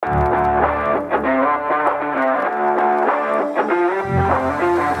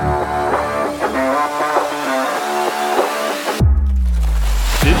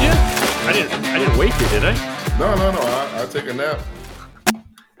did I? No. I take a nap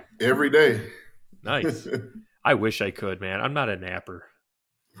every day. Nice. I wish I could, man. I'm not a napper.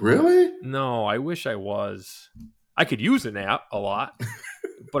 Really? No, I wish I was. I could use a nap a lot,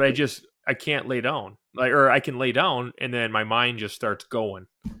 but I can't lay down. Or I can lay down and then my mind just starts going.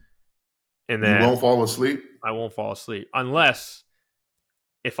 And You then won't fall asleep? I won't fall asleep unless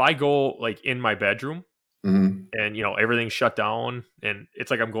if I go like in my bedroom Mm-hmm. and everything's shut down and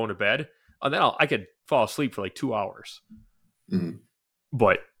it's like I'm going to bed, and then I could fall asleep for like 2 hours. Mm-hmm.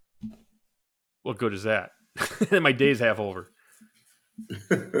 But what good is that? Then my day's half over.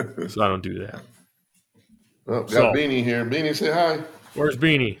 So I don't do that. Oh, got So Beanie here. Beanie, say hi. where's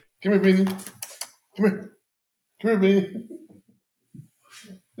Beanie? Come here, Beanie. Come here. Come here,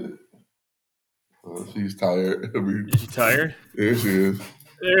 Beanie. Oh, she's tired. Is she tired? There she is.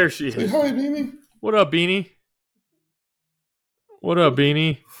 There she Say is. hi, Beanie. What up, Beanie? What up,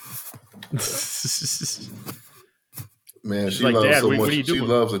 Beanie? Man, She's she like, loves Dad, so what much. are you She doing?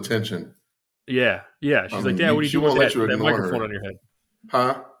 loves attention. Yeah. She's like, mean, Dad, what are you she doing won't with let you that ignore microphone her. on your head?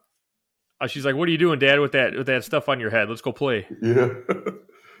 Huh? She's like, what are you doing, Dad, with that stuff on your head? Let's go play. Yeah.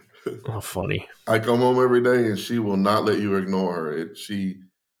 Oh, funny. I come home every day and she will not let you ignore her. She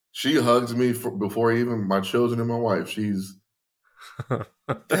hugs me before even my children and my wife. She's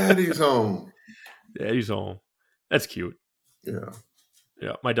Daddy's home. Daddy's home. That's cute. Yeah.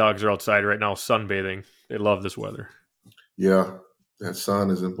 Yeah, my dogs are outside right now sunbathing. They love this weather. Yeah. That sun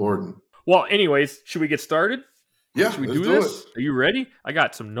is important. Well, anyways, should we get started? Yeah. Should we let's do this? Are you ready? I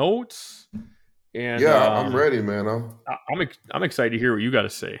got some notes. And Yeah, I'm ready, man. I'm excited to hear what you got to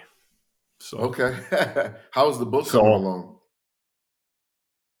say. So Okay. How's the book So- coming along?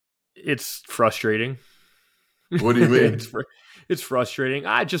 it's frustrating. What do you mean? It's frustrating.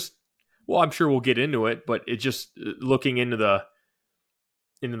 I'm sure we'll get into it, but it just looking into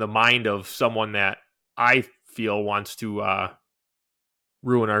the mind of someone that I feel wants to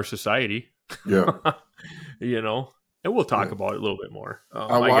ruin our society. Yeah. And we'll talk Yeah. about it a little bit more.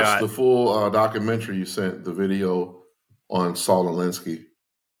 I watched the full documentary you sent, the video on Saul Alinsky.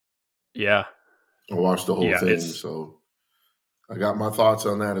 Yeah. I watched the whole Yeah, thing, it's- so I got my thoughts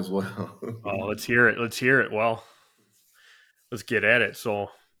on that as well. Oh, let's hear it. Well, let's get at it. So,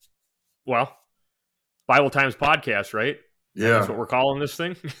 Bible Times Podcast, right? Yeah. That's what we're calling this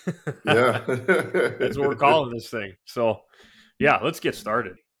thing. Yeah. That's what we're calling this thing. So, yeah, let's get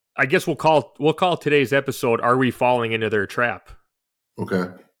started. I guess we'll call today's episode "Are We Falling into Their Trap?"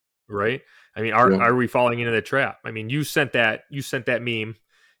 Okay. Right? I mean, Yeah. are we falling into the trap? I mean, you sent that meme,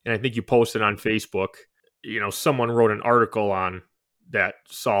 and I think you posted on Facebook. Someone wrote an article on that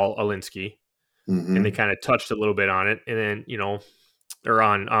Saul Alinsky, Mhm. and they kind of touched a little bit on it, and then or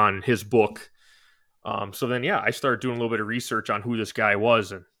on his book. So then, yeah, I started doing a little bit of research on who this guy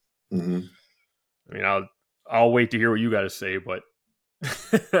was, and Mhm. I mean, I'll wait to hear what you got to say, but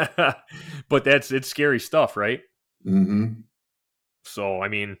but it's scary stuff, right? Mhm. So I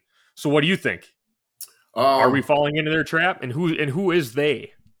mean, what do you think? Are we falling into their trap, and who is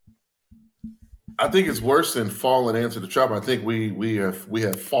they? I think it's worse than falling into the trap. I think we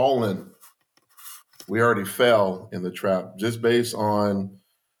have fallen. We already fell in the trap just based on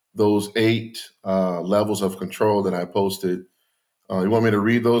those 8 levels of control that I posted. You want me to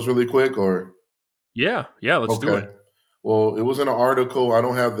read those really quick, or? Yeah, let's do it. Well, it was in an article. I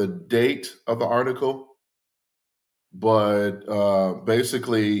don't have the date of the article, but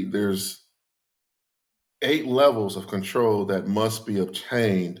basically there's 8 levels of control that must be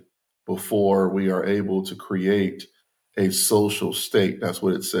obtained before we are able to create a social state. That's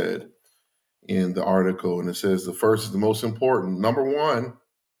what it said in the article. And it says the first is the most important. Number 1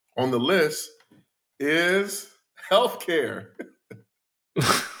 on the list is healthcare.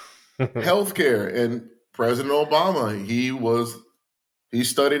 Healthcare. And President Obama, he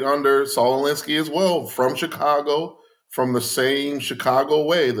studied under Saul Alinsky as well, from Chicago, from the same Chicago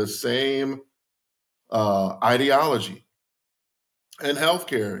way, the same ideology. And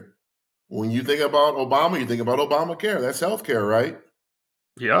healthcare. When you think about Obama, you think about Obamacare. That's healthcare, right?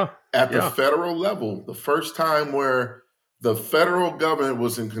 Yeah. At the federal level, the first time where the federal government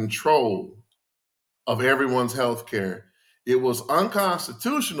was in control of everyone's healthcare, it was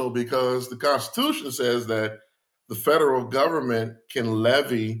unconstitutional because the Constitution says that the federal government can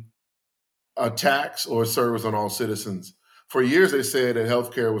levy a tax or a service on all citizens. For years, they said that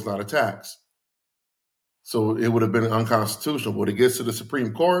healthcare was not a tax. So it would have been unconstitutional. When it gets to the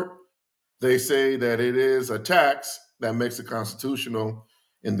Supreme Court, they say that it is a tax that makes it constitutional.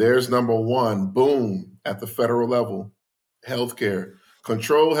 And there's number 1, boom, at the federal level, healthcare.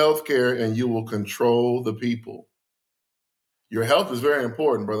 Control healthcare and you will control the people. Your health is very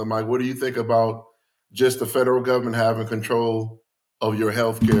important, Brother Mike. What do you think about just the federal government having control of your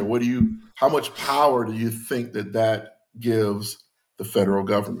health care? How much power do you think that gives the federal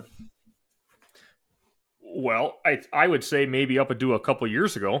government? Well, I would say maybe up to a couple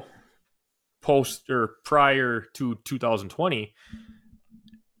years ago, post or prior to 2020,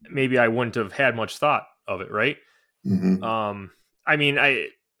 maybe I wouldn't have had much thought of it, right? Mm-hmm. I mean, I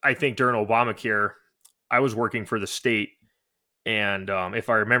think during Obamacare, I was working for the state, and if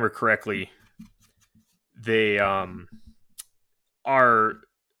I remember correctly, they are.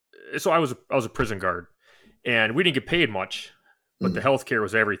 So I was a prison guard, and we didn't get paid much, but the healthcare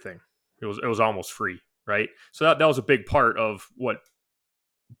was everything. It was almost free, right? So that was a big part of what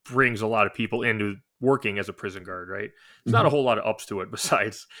brings a lot of people into working as a prison guard, right? There's not a whole lot of ups to it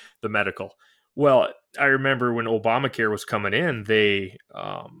besides the medical. Well, I remember when Obamacare was coming in, they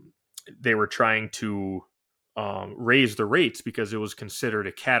were trying to raise the rates because it was considered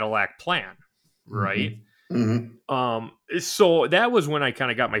a Cadillac plan, right? Mm-hmm. So that was when I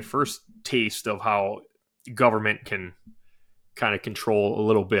kind of got my first taste of how government can kind of control a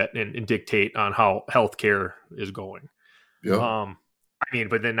little bit and dictate on how healthcare is going. Yeah. I mean,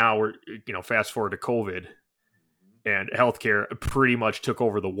 but then now we're, fast forward to COVID, and healthcare pretty much took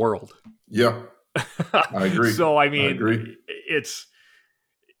over the world. Yeah. I agree. So, I I mean, agree. it's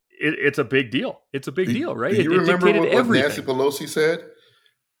a big deal. It's a big deal, right? Do you remember what Nancy everything. Pelosi said?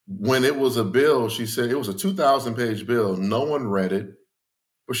 When it was a bill, she said it was a 2,000-page bill. No one read it.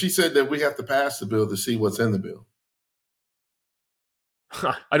 But she said that we have to pass the bill to see what's in the bill.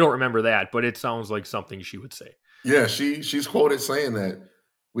 I don't remember that, but it sounds like something she would say. Yeah, she's quoted saying that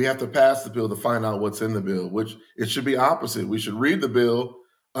we have to pass the bill to find out what's in the bill, which it should be opposite. We should read the bill,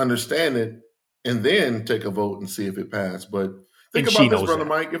 understand it, and then take a vote and see if it passed. But think about this, Brother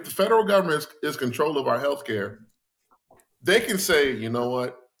Mike. If the federal government is control of our health care, they can say, you know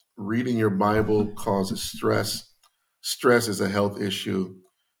what? Reading your Bible causes stress. Stress is a health issue.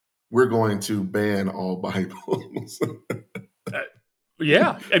 We're going to ban all Bibles.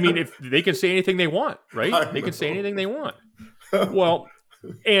 Yeah. I mean, if they can say anything they want, right? They can say anything they want. Well,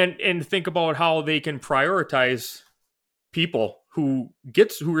 and think about how they can prioritize people who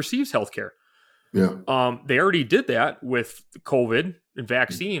receives healthcare. Yeah. They already did that with COVID and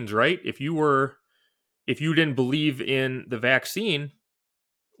vaccines, right? If you didn't believe in the vaccine,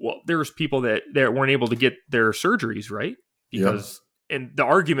 well, there's people that weren't able to get their surgeries, right? Because and the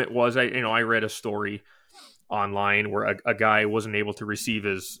argument was, I read a story online where a guy wasn't able to receive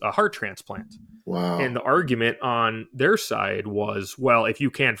his heart transplant. Wow. And the argument on their side was, well, if you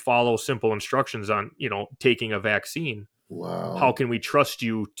can't follow simple instructions on, taking a vaccine, wow, how can we trust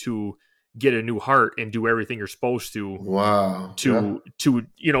you to get a new heart and do everything you're supposed to? Wow. To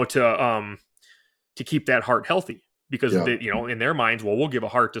keep that heart healthy, because they, in their minds, well, we'll give a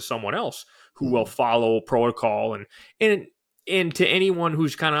heart to someone else who will follow protocol, and to anyone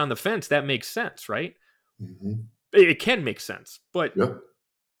who's kind of on the fence, that makes sense, right? Mm-hmm. It can make sense, but to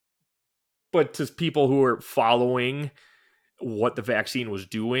people who are following what the vaccine was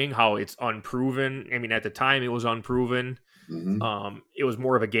doing, how it's unproven. I mean, at the time, it was unproven. Mm-hmm. It was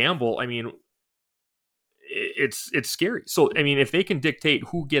more of a gamble. I mean, it's scary. So, I mean, if they can dictate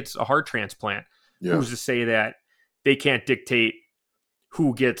who gets a heart transplant, who's to say that they can't dictate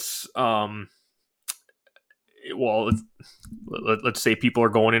who gets? Well, let's say people are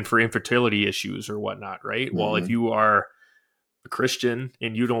going in for infertility issues or whatnot, right? Mm-hmm. Well, if you are a Christian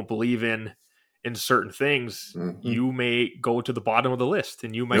and you don't believe in certain things, you may go to the bottom of the list,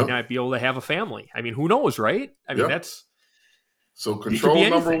 and you might not be able to have a family. I mean, who knows, right? I mean, that's so control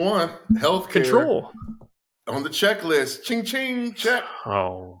number one: healthcare control on the checklist. Ching ching, check.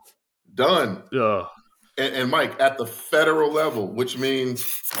 Oh, done. And Mike, at the federal level, which means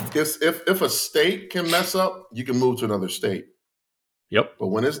if a state can mess up, you can move to another state. Yep. But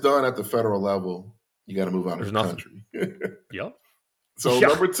when it's done at the federal level, you got to move out of the country. Yep. So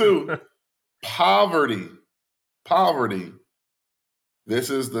number two, poverty. Poverty. This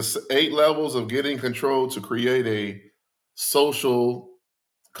is the 8 levels of getting control to create a social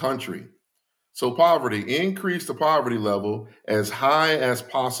country. So poverty, increase the poverty level as high as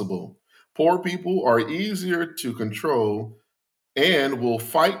possible. Poor people are easier to control and will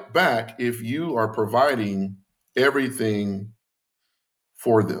fight back if you are providing everything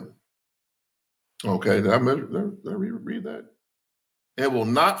for them. Okay, did I reread that? And will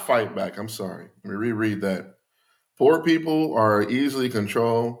not fight back. I'm sorry. Let me reread that. Poor people are easily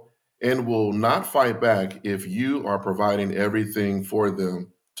controlled and will not fight back if you are providing everything for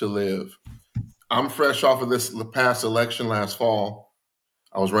them to live. I'm fresh off of this past election last fall.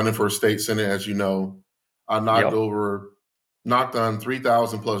 I was running for a state senate, as you know. I knocked on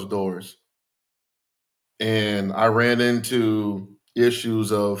 3,000 plus doors. And I ran into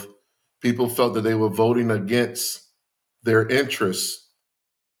issues of people felt that they were voting against their interests,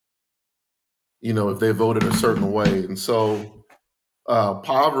 if they voted a certain way. And so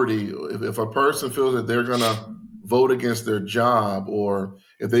poverty, if a person feels that they're going to vote against their job, or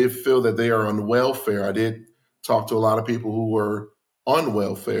if they feel that they are on welfare, I did talk to a lot of people who were on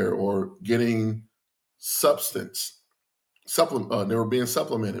welfare or getting they were being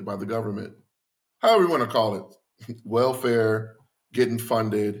supplemented by the government, however you want to call it, welfare, getting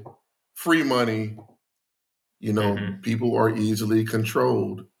funded, free money. People are easily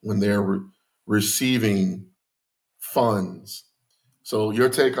controlled when they're receiving funds. So your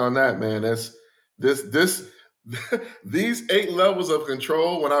take on that, man? That's this these 8 levels of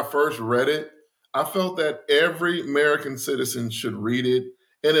control. When I first read it, I felt that every American citizen should read it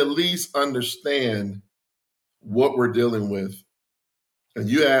and at least understand what we're dealing with. And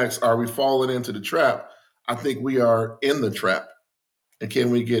you ask, are we falling into the trap? I think we are in the trap. And can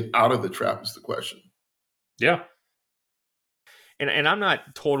we get out of the trap is the question. Yeah. And I'm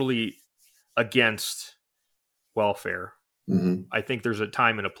not totally against welfare. Mm-hmm. I think there's a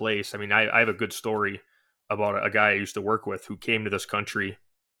time and a place. I mean, I have a good story about a guy I used to work with who came to this country.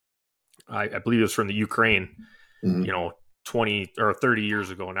 I believe it was from the Ukraine, 20 or 30 years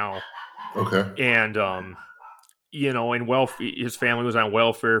ago now. Okay. And, his family was on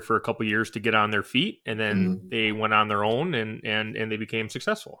welfare for a couple of years to get on their feet. And then they went on their own and they became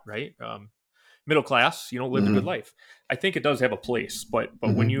successful, right? Middle class, lived a good life. I think it does have a place, but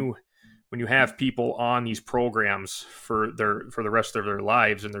when you have people on these programs for the rest of their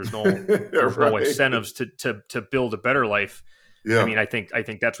lives, and there's no no incentives to build a better life. Yeah. I mean, I think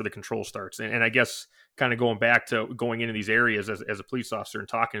that's where the control starts. And I guess kind of going back to going into these areas as a police officer and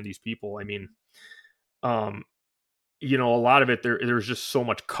talking to these people, I mean, a lot of it, there's just so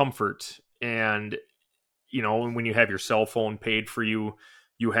much comfort. And, when you have your cell phone paid for you,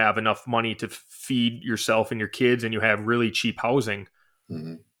 you have enough money to feed yourself and your kids, and you have really cheap housing.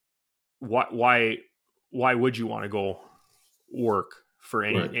 Mm-hmm. Why would you want to go work for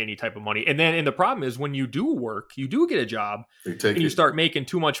any type of money? And the problem is when you do work, you do get a job, you start making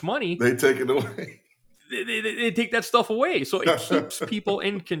too much money, they take it away. They take that stuff away. So it keeps people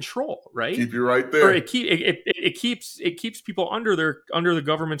in control, right? Keep you right there. Or it keeps people under the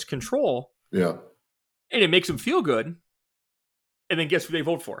government's control. Yeah. And it makes them feel good. And then guess who they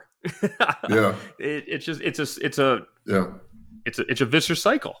vote for? Yeah. It's a vicious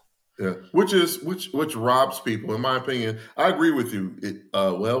cycle. Yeah, which robs people, in my opinion. I agree with you.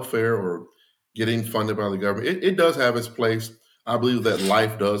 Welfare or getting funded by the government, it does have its place. I believe that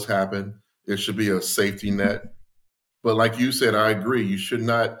life does happen. There should be a safety net. But like you said, I agree. It should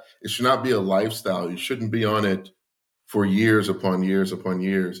not be a lifestyle. You shouldn't be on it for years upon years upon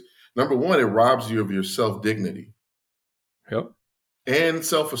years. Number one, it robs you of your self-dignity. Yep. And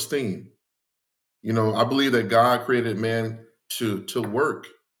self-esteem. I believe that God created man to work.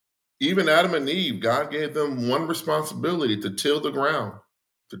 Even Adam and Eve, God gave them one responsibility: to till the ground,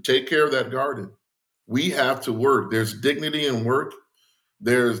 to take care of that garden. We have to work. There's dignity in work.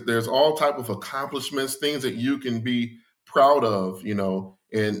 There's all type of accomplishments, things that you can be proud of,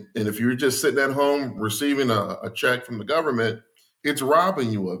 and if you're just sitting at home receiving a check from the government, it's robbing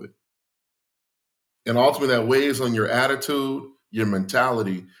you of it. And ultimately that weighs on your attitude, your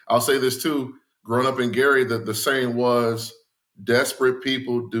mentality. I'll say this too, growing up in Gary, the saying was, desperate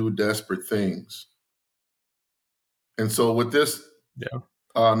people do desperate things. And so with this,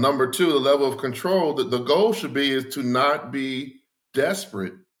 number 2, the level of control, the goal should be is to not be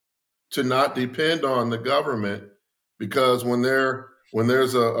desperate, to not depend on the government, because when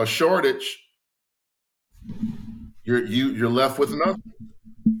there's a shortage, you're left with nothing.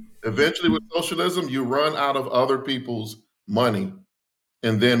 Eventually with socialism, you run out of other people's money.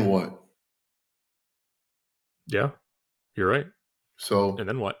 And then what? Yeah. You're right. So, and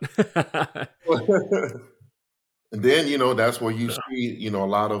then what? And then, that's where you see, a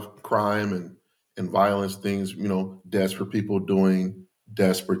lot of crime and violence, things, desperate people doing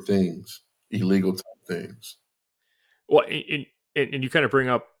desperate things, illegal type things. Well, and you kind of bring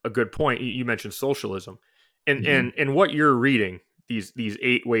up a good point. You mentioned socialism, and what you're reading, these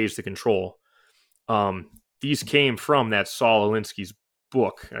 8 ways to control, these came from that Saul Alinsky's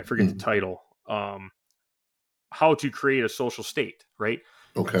book. I forget the title. How to Create a Social State, right?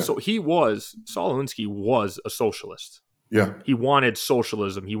 Okay. So Saul Alinsky was a socialist. Yeah. He wanted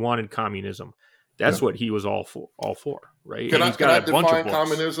socialism. He wanted communism. That's what he was all for, right? Can I define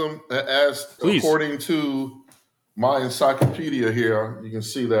communism as, please, according to my encyclopedia here? You can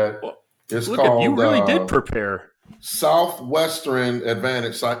see that it's called. You really did prepare. Southwestern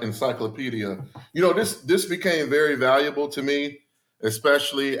Advantage Encyclopedia. This became very valuable to me,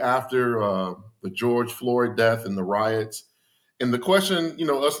 especially after the George Floyd death and the riots. And the question,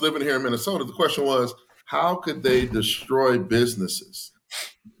 us living here in Minnesota, the question was, how could they destroy businesses?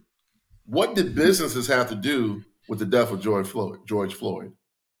 What did businesses have to do with the death of George Floyd?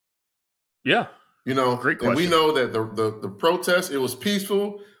 Yeah. Great question. And we know that the protest, it was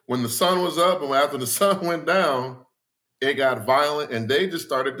peaceful when the sun was up, and after the sun went down, it got violent, and they just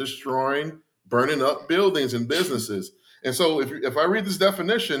started destroying, burning up buildings and businesses. And so if I read this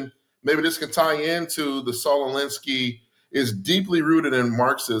definition, maybe this can tie into the Saul Alinsky is deeply rooted in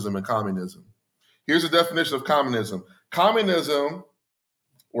Marxism and communism. Here's a definition of communism. Communism,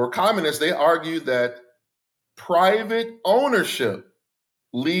 or communists, they argue that private ownership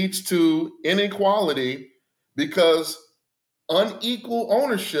leads to inequality because unequal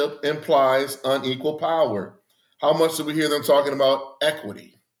ownership implies unequal power. How much do we hear them talking about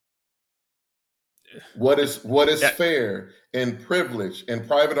equity? What is fair and privilege and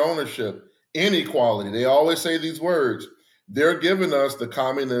private ownership? Inequality. They always say these words. They're giving us the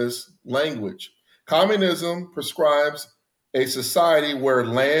communist language. Communism prescribes a society where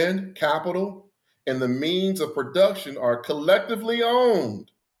land, capital, and the means of production are collectively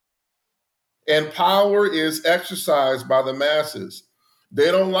owned, and power is exercised by the masses.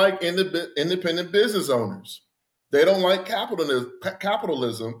 They don't like independent business owners. They don't like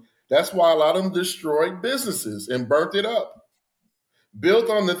capitalism. That's why a lot of them destroyed businesses and burnt it up. Built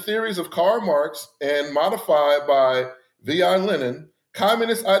on the theories of Karl Marx and modified by V.I. Lenin,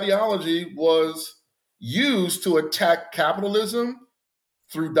 communist ideology was used to attack capitalism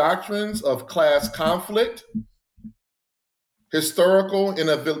through doctrines of class conflict, historical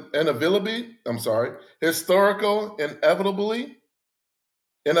inevitability. I'm saying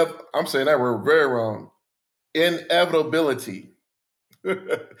that word very wrong. Inevitability.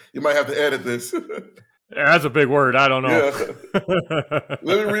 You might have to edit this. That's a big word. I don't know. Yeah.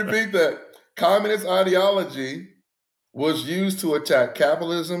 Let me repeat that. Communist ideology was used to attack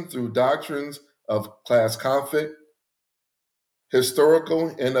capitalism through doctrines of class conflict, historical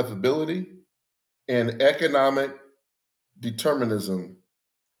inevitability, and economic determinism.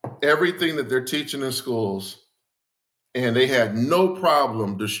 Everything that they're teaching in schools, and they had no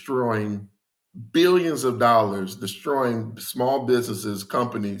problem destroying billions of dollars, destroying small businesses,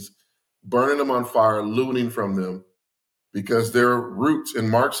 companies, burning them on fire, looting from them, because their roots in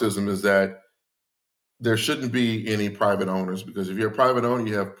Marxism is that there shouldn't be any private owners, because if you're a private owner,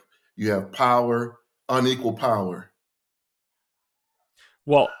 you have power, unequal power.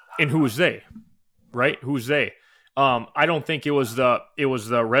 Well, and who's they? Right? Who's they? I don't think it was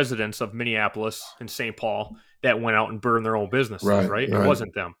the residents of Minneapolis and St. Paul that went out and burned their own businesses, right? It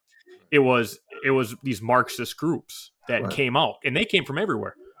wasn't them. It was these Marxist groups that came out, and they came from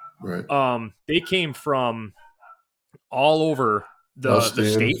everywhere. Right. They came from all over the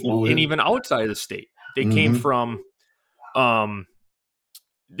state and even outside of the state. They came from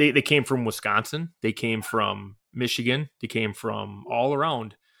they came from Wisconsin. They came from Michigan. They came from all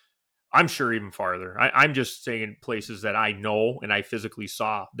around. I'm sure even farther. I'm just saying places that I know and I physically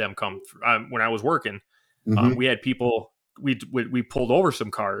saw them come through. When I was working, we had people. We pulled over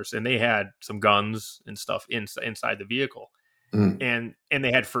some cars and they had some guns and stuff inside the vehicle, and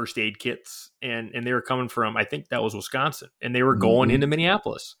they had first aid kits and they were coming from, I think that was Wisconsin, and they were going into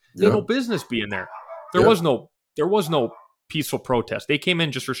Minneapolis. They had no business being there. There was no peaceful protest. They came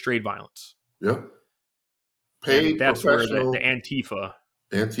in just for straight violence. Yep. Paid. That's where the Antifa,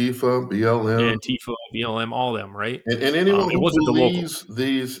 BLM, all them, right? And anyone who believes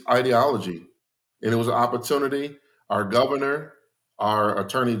these ideology, and it was an opportunity. Our governor, our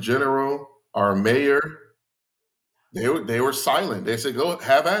attorney general, our mayor, they were silent. They said, "Go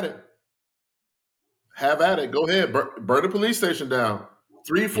have at it, have at it. Go ahead, burn the police station down.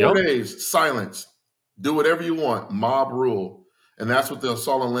 3-4 days, silence. Do whatever you want. Mob rule." And that's what the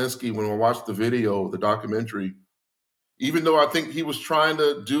Saul Alinsky, when we watched the video, the documentary, even though I think he was trying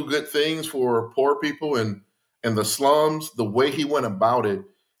to do good things for poor people and the slums, the way he went about it,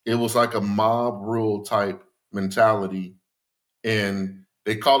 it was like a mob rule type mentality. And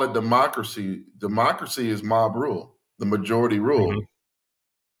they call it democracy. Democracy is mob rule, the majority rule.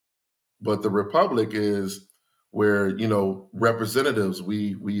 But the republic is where, representatives,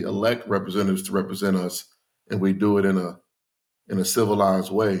 we elect representatives to represent us, and we do it in a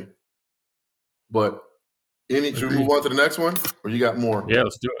civilized way. But should we move on to the next one, or you got more? Yeah,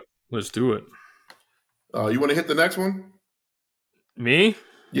 let's do it. You want to hit the next one? Me?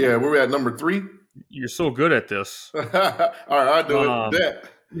 Yeah, we're at number 3. You're so good at this. All right, I'll do it.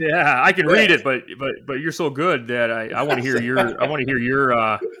 Yeah, I can read it, but you're so good that I want to hear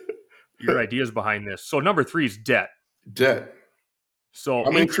your ideas behind this. So number 3 is debt. Debt. So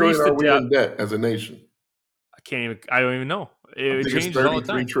How many increase trillion the are we debt. in debt as a nation? I don't even know. I It think it's changes all the 33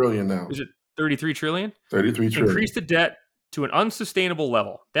 time. trillion now. Is it 33 trillion? 33 trillion. Increase the debt to an unsustainable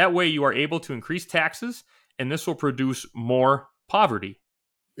level. That way you are able to increase taxes, and this will produce more poverty.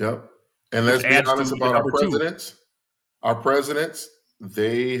 Yep. And Which let's be adds to honest the about our number 2. presidents. Our presidents,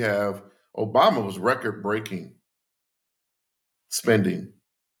 they have, Obama was record breaking spending.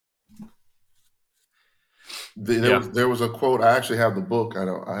 There was a quote. I actually have the book.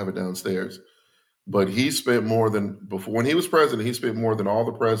 I have it downstairs. But he spent more than before when he was president. He spent more than all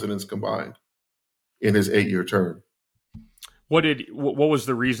the presidents combined in his 8-year term. What was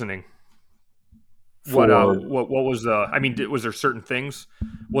the reasoning? For, what was the? I mean, was there certain things?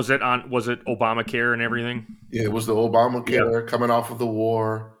 Was it Obamacare and everything? Yeah, it was the Obamacare coming off of the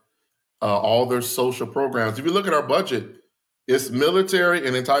war, all their social programs. If you look at our budget, it's military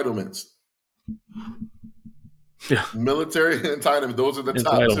and entitlements. Yeah, military and entitlements. Those are the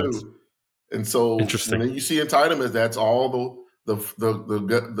top 2. And so when you see entitlements, that's all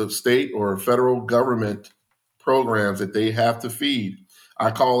the state or federal government programs that they have to feed.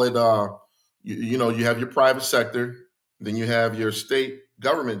 I call it, you have your private sector, then you have your state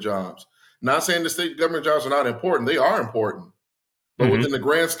government jobs. Not saying the state government jobs are not important. They are important. But within the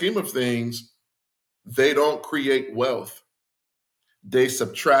grand scheme of things, they don't create wealth. They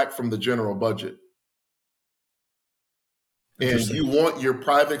subtract from the general budget. And you want your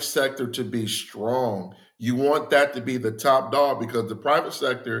private sector to be strong. You want that to be the top dog because the private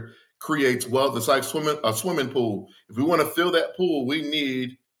sector creates wealth. It's like a swimming pool. If we want to fill that pool, we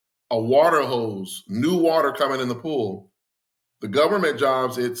need a water hose, new water coming in the pool. The government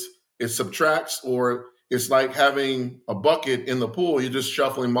jobs, it subtracts, or it's like having a bucket in the pool. You're just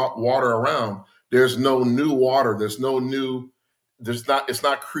shuffling water around. There's no new water. It's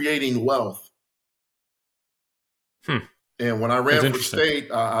not creating wealth. And when I ran for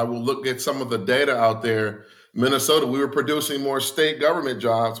state, I will look at some of the data out there. Minnesota, we were producing more state government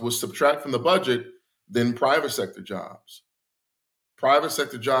jobs, which subtract from the budget, than private sector jobs. Private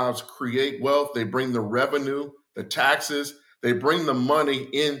sector jobs create wealth. They bring the revenue, the taxes. They bring the money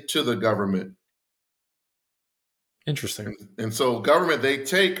into the government. Interesting. And so government, they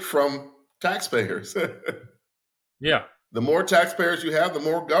take from taxpayers. Yeah. The more taxpayers you have, the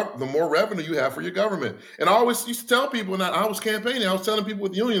more revenue you have for your government. And I always used to tell people, when I was campaigning, I was telling people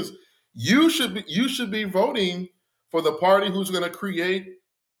with unions, you should be voting for the party who's going to create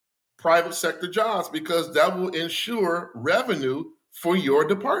private sector jobs, because that will ensure revenue for your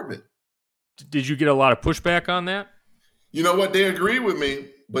department. Did you get a lot of pushback on that? You know what? They agree with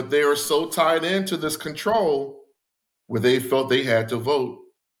me, but they are so tied into this control where they felt they had to vote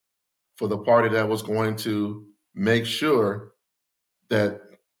for the party that was going to make sure that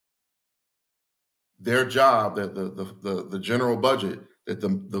their job, that the general budget, that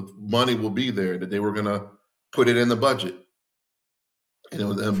the money will be there, that they were going to put it in the budget.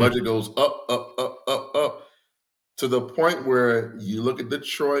 And the budget goes up, up, up, up, up, to the point where you look at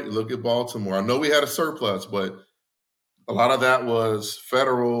Detroit, you look at Baltimore. I know we had a surplus, but a lot of that was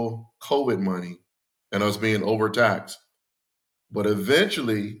federal COVID money and us being overtaxed. But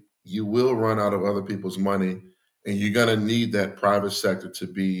eventually, you will run out of other people's money, and you're going to need that private sector to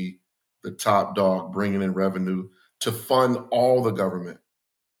be the top dog, bringing in revenue to fund all the government.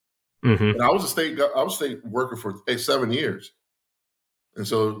 And I was a state worker for 7 years. And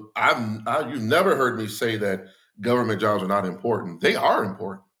so you've never heard me say that government jobs are not important. They are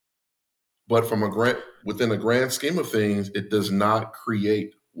important. But within a grand scheme of things, it does not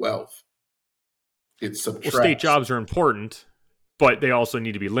create wealth. It subtracts. Well, state jobs are important, but they also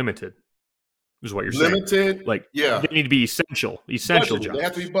need to be limited, is what you're saying. Limited? They need to be essential jobs. They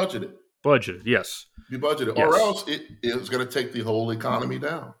have to be budgeted. Budgeted, yes. Be budgeted. Yes. Or else it is going to take the whole economy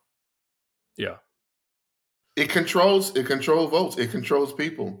down. Yeah. It controls votes. It controls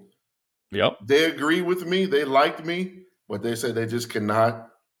people. Yep. They agree with me. They liked me, but they said they just cannot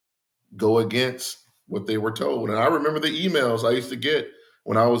go against what they were told. And I remember the emails I used to get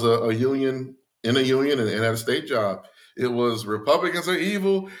when I was in a union and at a state job. It was, Republicans are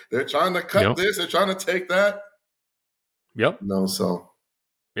evil. They're trying to cut this. They're trying to take that. Yep.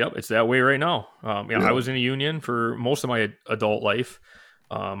 Yep. It's that way right now. I was in a union for most of my adult life.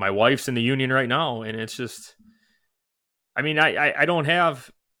 My wife's in the union right now, and it's just, I don't have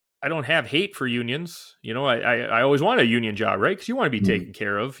hate for unions. I always want a union job, right? Because you want to be taken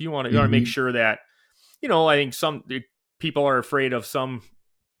care of. You want to make sure that, I think some people are afraid of some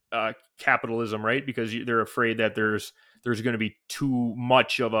capitalism, right? Because they're afraid that there's going to be too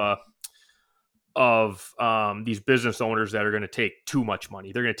much of these business owners that are going to take too much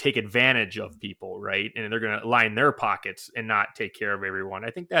money. They're going to take advantage of people, right? And they're going to line their pockets and not take care of everyone.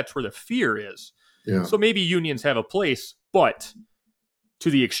 I think that's where the fear is. Yeah. So maybe unions have a place, but to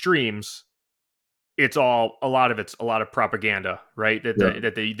the extremes, it's a lot of propaganda, right?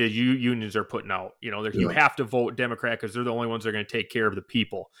 That the unions are putting out. You have to vote Democrat because they're the only ones that are going to take care of the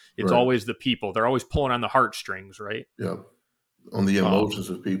people. It's always the people. They're always pulling on the heartstrings, right? Yeah. On the emotions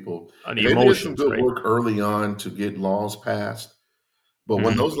of people. On the they emotions, did some good work early on to get laws passed. But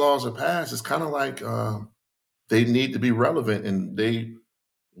when those laws are passed, it's kind of like they need to be relevant and they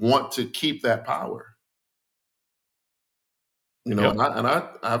want to keep that power.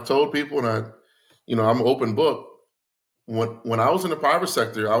 I've told people, and I'm an open book. When I was in the private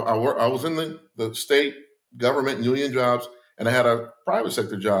sector, I was in the state government and union jobs, and I had a private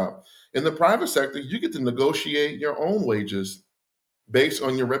sector job. In the private sector, you get to negotiate your own wages based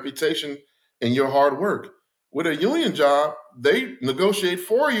on your reputation and your hard work. With a union job, they negotiate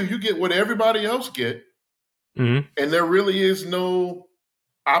for you. You get what everybody else get. And there really is no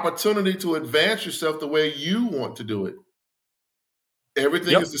opportunity to advance yourself the way you want to do it.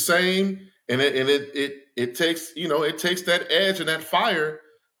 Everything is the same. And it takes, it takes that edge and that fire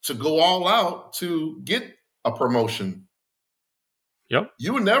to go all out to get a promotion. Yep.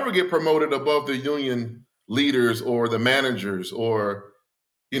 You would never get promoted above the union leaders or the managers or,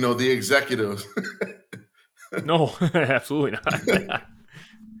 the executives. No, absolutely not.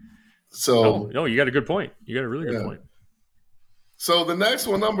 So no, you got a good point. You got a really good point. So the next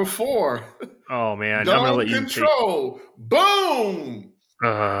one, number 4. Oh man, gun I'm gonna let you control. Boom.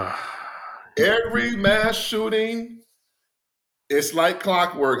 Every mass shooting, it's like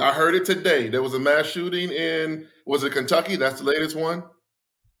clockwork. I heard it today. There was a mass shooting in, was it Kentucky? That's the latest one.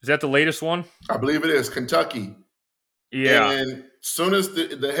 Is that the latest one? I believe it is Kentucky. Yeah. And soon as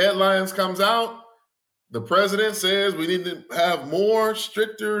the headlines comes out, the president says we need to have more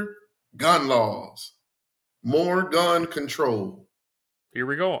stricter gun laws, more gun control. Here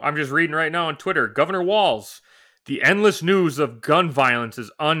we go. I'm just reading right now on Twitter. Governor Walz, the endless news of gun violence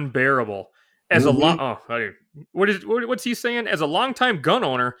is unbearable. As what's he saying? As a longtime gun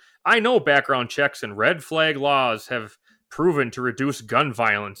owner, I know background checks and red flag laws have proven to reduce gun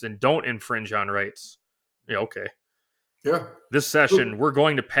violence and don't infringe on rights. Yeah, okay. Yeah. This session, we're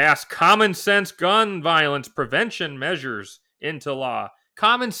going to pass common sense gun violence prevention measures into law.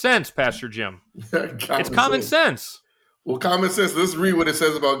 Common sense, Pastor Jim. It's common sense. Well, common sense. Let's read what it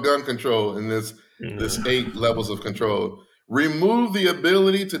says about gun control in this 8 levels of control. Remove the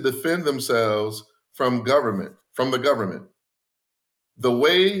ability to defend themselves from the government. The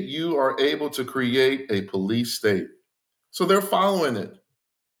way you are able to create a police state. So they're following it.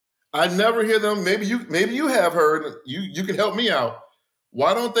 I never hear them. Maybe you have heard. You can help me out.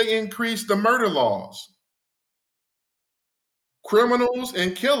 Why don't they increase the murder laws? Criminals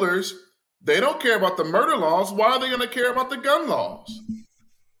and killers, they don't care about the murder laws. Why are they going to care about the gun laws?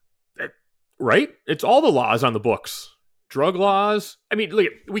 Right? It's all the laws on the books. Drug laws. I mean, look,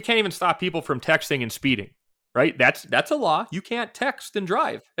 we can't even stop people from texting and speeding, right? That's a law. You can't text and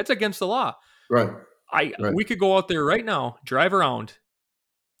drive. That's against the law. Right. We could go out there right now, drive around,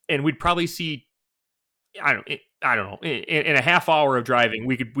 and we'd probably see, I don't know, in a half hour of driving,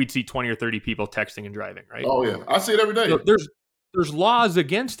 we'd see 20 or 30 people texting and driving, right? Oh yeah, I see it every day. So there's laws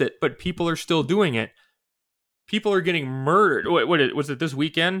against it, but people are still doing it. People are getting murdered. Was it this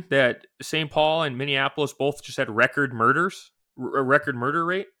weekend that St. Paul and Minneapolis both just had record murders, a record murder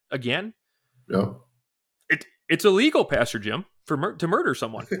rate again? Yeah. It's illegal, Pastor Jim, to murder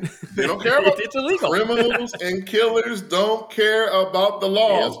someone. They don't care about it's illegal. Criminals and killers don't care about the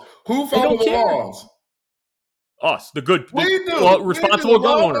laws. Yeah. Who follows the laws? Us, the good, responsible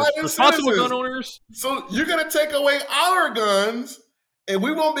gun owners. Responsible gun owners. So you're going to take away our guns, and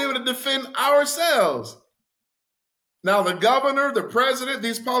we won't be able to defend ourselves. Now, the governor, the president,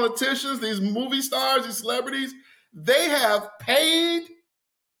 these politicians, these movie stars, these celebrities, they have paid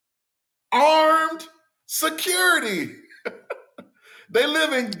armed security. They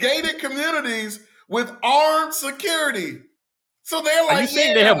live in gated communities with armed security. So they're like, are you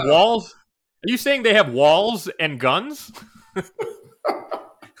saying they have walls? Are you saying they have walls and guns? They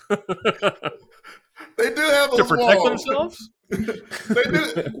do have those to protect walls. Themselves. They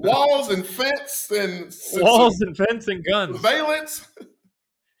do walls and fence and guns. Surveillance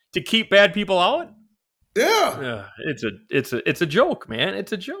to keep bad people out. Yeah, it's a joke, man.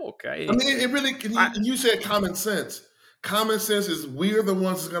 It's a joke. I mean, it really. You said common sense. Common sense is we're the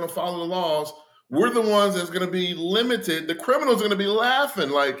ones that's going to follow the laws we're the ones that's going to be limited. The criminals are going to be laughing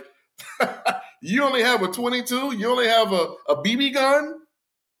like, you only have a 22, you only have a BB gun.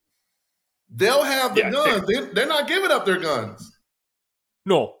 They'll have the guns. They're not giving up their guns.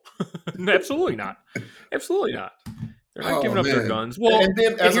 No, absolutely not. Absolutely not. They're not giving up their guns. Well, and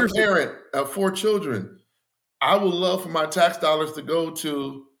then as a parent of 4 children, I would love for my tax dollars to go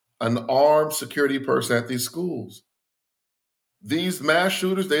to an armed security person at these schools. These mass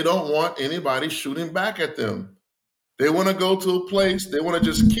shooters, they don't want anybody shooting back at them. They want to go to a place, they want to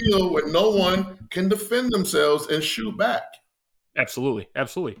just kill where no one can defend themselves and shoot back. Absolutely.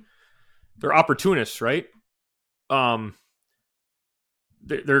 Absolutely. They're opportunists, right? They're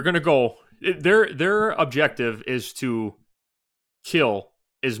going to go. Their objective is to kill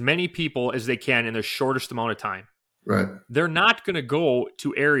as many people as they can in the shortest amount of time. Right. They're not going to go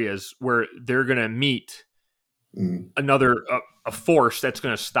to areas where they're going to meet another a force that's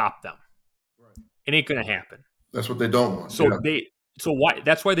going to stop them. Right. It ain't going to happen. That's what they don't want. So why?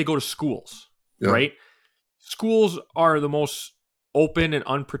 That's why they go to schools, right? Schools are the most open and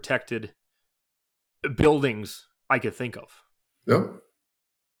unprotected buildings I could think of. Yep.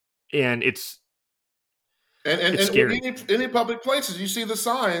 And it's scary. Any public places, you see the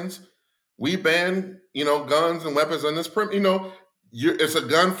signs. We ban, guns and weapons on this. It's a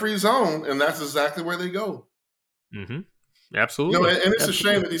gun-free zone, and that's exactly where they go. Mm-hmm. Absolutely. And it's a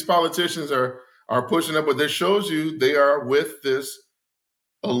shame that these politicians are pushing up, but this shows you they are with this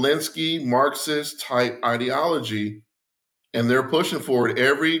Alinsky Marxist type ideology, and they're pushing for it.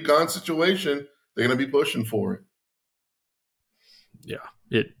 Every gun situation, they're going to be pushing for it. Yeah,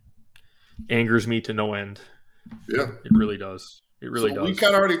 it angers me to no end. Yeah, it really does. It really does. We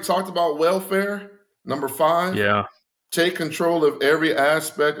kind of already talked about welfare. Number 5. Yeah. Take control of every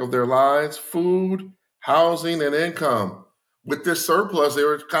aspect of their lives: food, housing, and income. With this surplus, they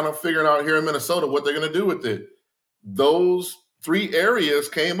were kind of figuring out here in Minnesota what they're going to do with it. Those 3 areas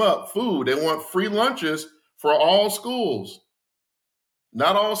came up. Food. They want free lunches for all schools.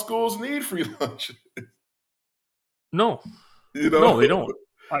 Not all schools need free lunches. No. No, they don't.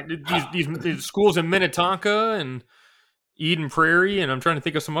 These schools in Minnetonka and Eden Prairie, and I'm trying to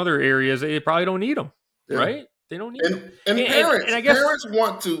think of some other areas, they probably don't need them, right? They don't need them. And parents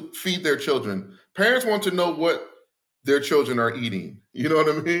want to feed their children. Parents want to know what their children are eating. You know what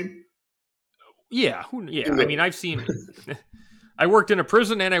I mean? Yeah. I mean, I've seen I worked in a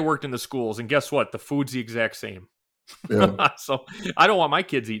prison and I worked in the schools, and guess what? The food's the exact same. Yeah. So I don't want my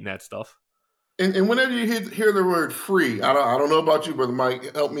kids eating that stuff. And whenever you hear the word free, I don't know about you, Brother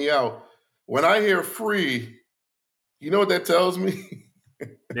Mike, help me out. When I hear free, you know what that tells me?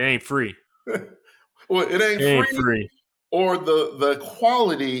 It ain't free. Well, it ain't free. Or the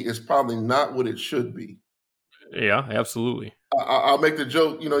quality is probably not what it should be. Yeah, absolutely. I'll make the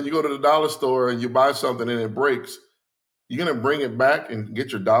joke, you go to the dollar store and you buy something and it breaks. You're going to bring it back and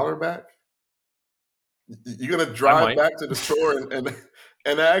get your dollar back? You're going to drive back to the store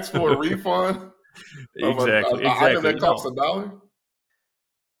and ask for a refund? Exactly. An item that costs $1?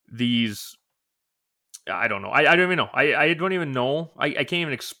 I don't know. I don't even know. I don't even know. I can't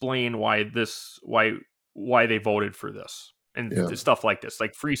even explain why they voted for this and stuff like this,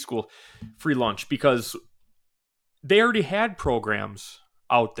 like free school, free lunch, because they already had programs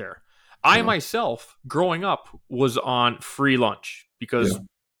out there. I myself, growing up, was on free lunch because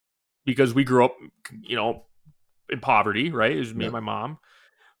we grew up, in poverty, right? It was me and my mom.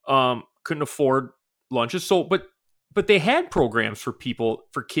 Couldn't afford lunches. So, but they had programs for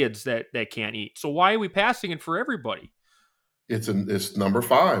kids that can't eat. So why are we passing it for everybody? It's number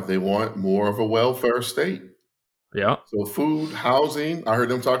 5. They want more of a welfare state. Yeah. So food, housing. I heard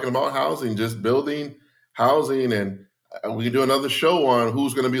them talking about housing, just building housing, and we can do another show on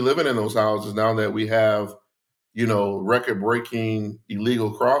who's going to be living in those houses now that we have, record-breaking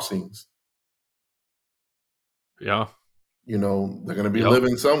illegal crossings. Yeah. They're going to be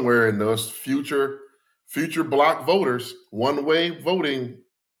living somewhere, in those future block voters, one-way voting.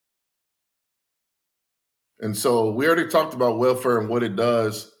 And so we already talked about welfare and what it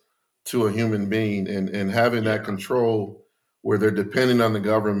does to a human being, and having that control where they're depending on the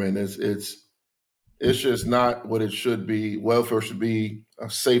government. It's just not what it should be. Welfare should be a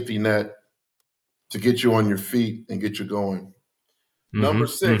safety net to get you on your feet and get you going. Mm-hmm. Number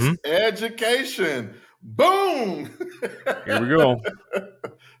 6, education. Boom! Here we go.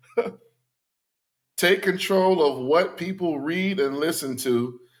 Take control of what people read and listen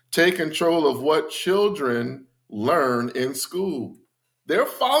to. Take control of what children learn in school. They're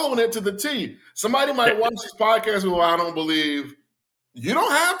following it to the T. Somebody might watch this podcast and go, I don't believe. You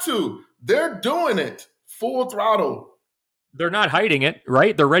don't have to. They're doing it full throttle. they're not hiding it,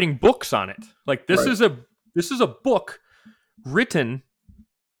 right? They're writing books on it. Like this Right. is a book written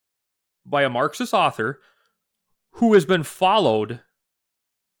by a Marxist author who has been followed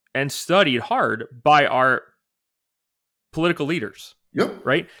and studied hard by our political leaders. Yep.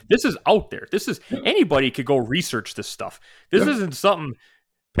 Right? This is out there. This is anybody could go research this stuff. This Yep. isn't something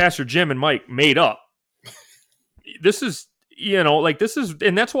Pastor Jim and Mike made up. This is, this is,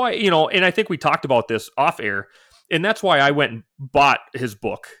 and that's why, and I think we talked about this off air, and that's why I went and bought his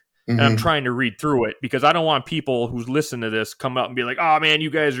book. Mm-hmm. And I'm trying to read through it because I don't want people who listen to this come up and be like, oh man, you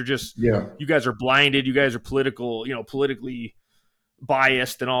guys are just, you guys are blinded. You guys are politically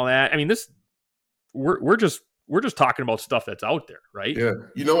biased and all that. I mean, we're just talking about stuff that's out there, right? Yeah.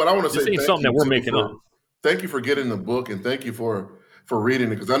 You know what? I want to say ain't something that we're making up. Thank you for getting the book, and thank you for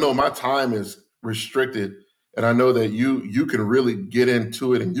reading it, because I know my time is restricted, and I know that you can really get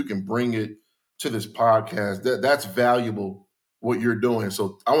into it and you can bring it to this podcast. That's valuable, what you're doing.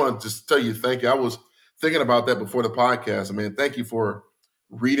 So I want to just tell you thank you. I was thinking about that before the podcast. I mean, thank you for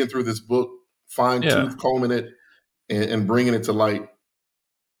reading through this book, fine-tooth combing it, and bringing it to light.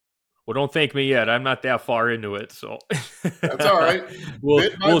 Well, don't thank me yet. I'm not that far into it, so that's all right.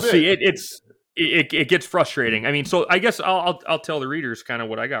 We'll see. It gets frustrating. I mean, so I guess I'll tell the readers kind of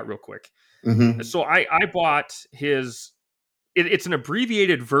what I got real quick. Mm-hmm. So I bought his. It's an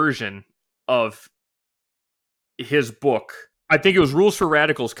abbreviated version of his book. I think it was Rules for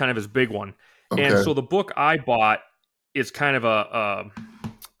Radicals, kind of his big one. Okay. And so the book I bought is kind of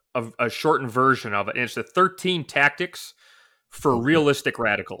a shortened version of it, and it's the 13 Tactics for Realistic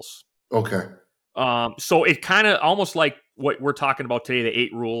Radicals. Okay. So it kind of almost like what we're talking about today, the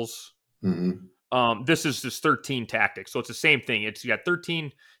 8 rules. Mm-hmm. This is just 13 tactics. So it's the same thing. You got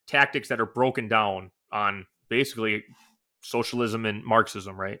 13 tactics that are broken down on basically socialism and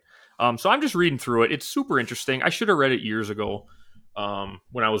Marxism, right? So I'm just reading through it. It's super interesting. I should have read it years ago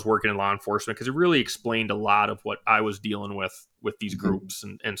when I was working in law enforcement, because it really explained a lot of what I was dealing with these groups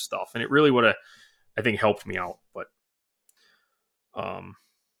and stuff. And it really would have, I think, helped me out. But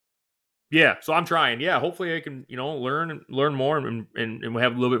yeah, so I'm trying. Yeah, hopefully I can, learn more and we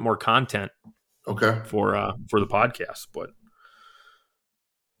have a little bit more content. Okay. For the podcast, but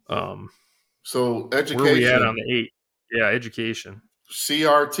so education. Where are we at on the 8? Yeah, education.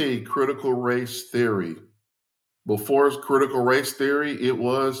 CRT, critical race theory. Before critical race theory, it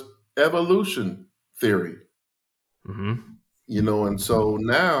was evolution theory. Mm-hmm. And so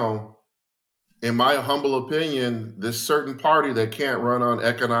now, in my humble opinion, this certain party that can't run on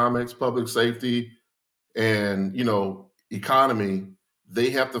economics, public safety, and, economy, they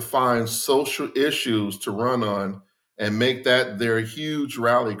have to find social issues to run on and make that their huge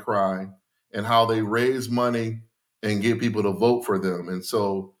rally cry, and how they raise money and get people to vote for them. And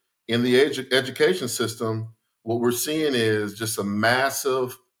so in the education system, what we're seeing is just a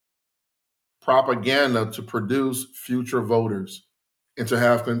massive propaganda to produce future voters and to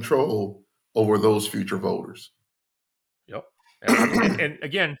have control over those future voters. Yep. And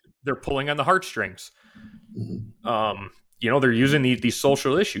again, they're pulling on the heartstrings. Mm-hmm. They're using these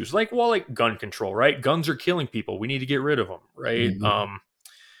social issues like gun control, right? Guns are killing people. We need to get rid of them, right? Mm-hmm.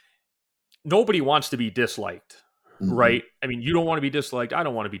 Nobody wants to be disliked, mm-hmm. right? I mean, you don't want to be disliked. I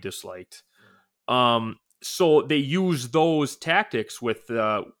don't want to be disliked. So they use those tactics with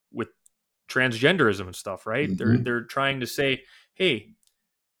transgenderism and stuff, right? Mm-hmm. They're trying to say, hey,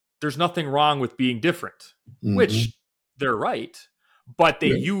 there's nothing wrong with being different, mm-hmm. which they're right, but they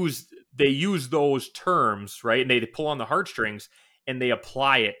use those terms, right? And they pull on the heartstrings and they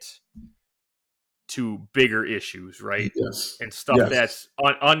apply it to bigger issues, right? Yes. And stuff that's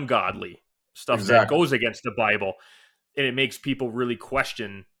ungodly, stuff that goes against the Bible, and it makes people really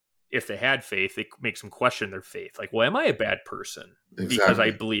question if they had faith. It makes them question their faith. Like, well, am I a bad person because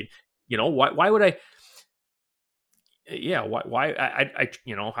I believe? Why would I? Yeah, why?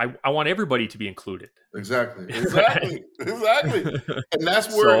 I want everybody to be included. Exactly. And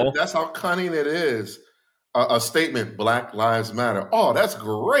that's that's how cunning it is. A statement, Black Lives Matter. Oh, that's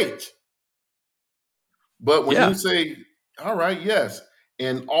great. But when you say, all right, yes,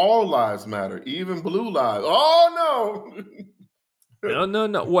 and all lives matter, even blue lives. Oh, no.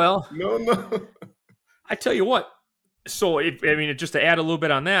 No. Well, no. I tell you what. So, just to add a little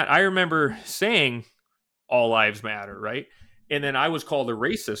bit on that, I remember saying all lives matter, right? And then I was called a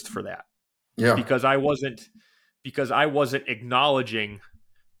racist for that. Yeah. Because I wasn't acknowledging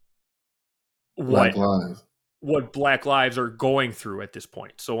what Black lives are going through at this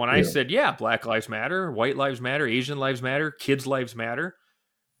point. So when I said, Black lives matter, white lives matter, Asian lives matter, kids' lives matter,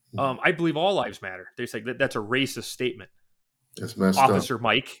 I believe all lives matter. They say that's a racist statement. That's messed Officer up.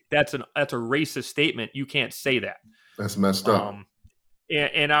 Mike, that's a racist statement. You can't say that. That's messed up. Um,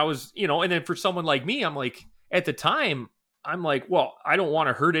 and I was, and then for someone like me, I'm like, at the time, I'm like, well, I don't want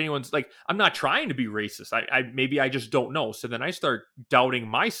to hurt anyone's, like, I'm not trying to be racist. Maybe I just don't know. So then I start doubting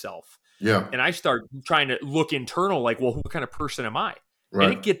myself, Yeah. and I start trying to look internal, like, well, what kind of person am I? And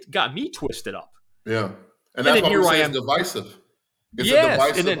Right. it got me twisted up. Yeah. And And that's then why we here I say it's am. divisive. It's a Yes. And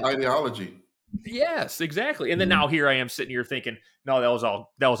divisive then, ideology. yes, exactly. And then Mhm. now here I am sitting here thinking, no, that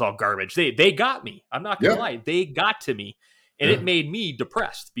was all garbage. They got me. I'm not gonna Yeah. lie. They got to me. And Yeah. it made me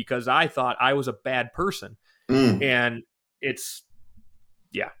depressed because I thought I was a bad person. Mm. And it's,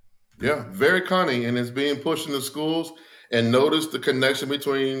 yeah. Yeah. Very cunning. And it's being pushed into schools. And notice the connection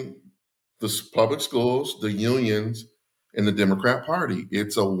between the public schools, the unions, and the Democrat Party.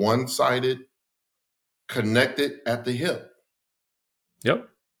 It's a one-sided, connected at the hip. Yep.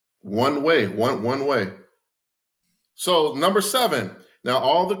 One way, one way. So number 7. Now,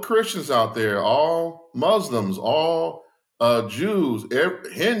 all the Christians out there, all Muslims, all Jews,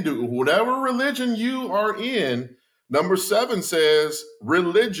 Hindu, whatever religion you are in, number 7 says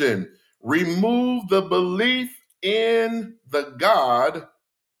religion. Remove the belief in the God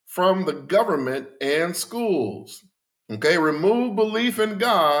from the government and schools. Okay, remove belief in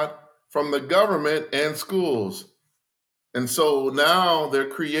God from the government and schools. And so now they're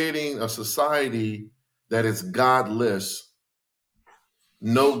creating a society that is godless,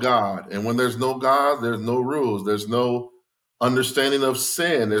 no God. And when there's no God, there's no rules, there's no understanding of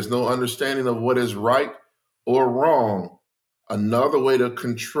sin, there's no understanding of what is right or wrong. Another way to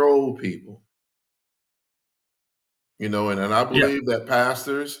control people. And I Yeah. believe that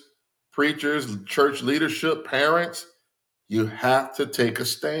pastors, preachers, church leadership, parents, you have to take a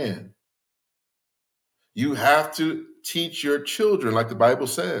stand. You have to teach your children, like the Bible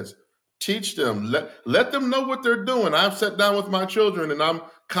says. Teach them. Let them know what they're doing. I've sat down with my children and I'm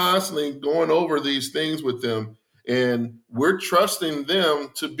constantly going over these things with them. And we're trusting them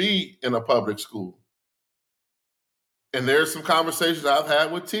to be in a public school. And there's some conversations I've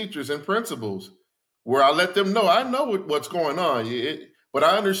had with teachers and principals where I let them know, I know what's going on, but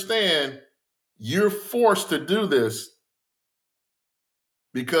I understand you're forced to do this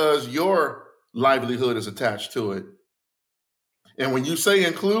because your livelihood is attached to it. And when you say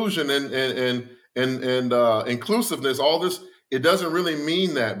inclusion and inclusiveness, all this, it doesn't really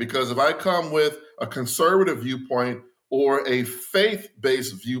mean that, because if I come with a conservative viewpoint or a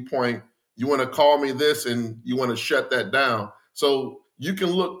faith-based viewpoint, you want to call me this and you want to shut that down. So you can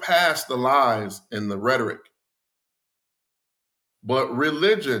look past the lies and the rhetoric. But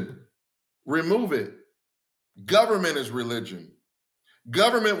religion, remove it. Government is religion.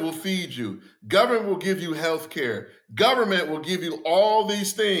 Government will feed you. Government will give you health care. Government will give you all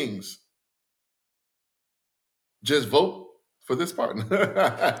these things. Just vote for this part.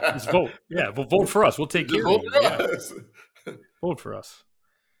 Just vote. Yeah. Vote for us. We'll take Just care of vote you. for Yeah. us. Vote for us.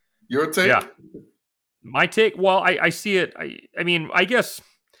 Your take? Yeah. My take. Well, I see it. I mean, I guess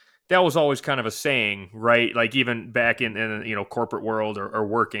that was always kind of a saying, right? Like even back in corporate world or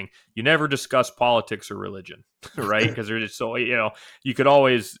working, you never discuss politics or religion, right? Because they're just so you could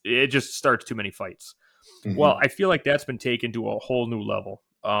always, it just starts too many fights. Well, I feel like that's been taken to a whole new level.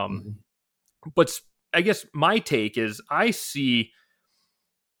 But I guess my take is I see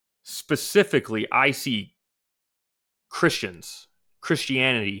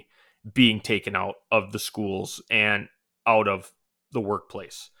Christianity being taken out of the schools and out of the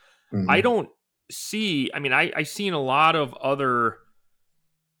workplace. I don't see, I mean, I seen a lot of other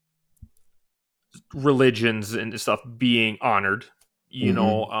religions and stuff being honored,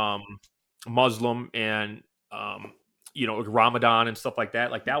 Muslim and, Ramadan and stuff like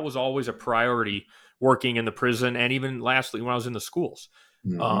that. Like that was always a priority working in the prison. And even lastly, when I was in the schools,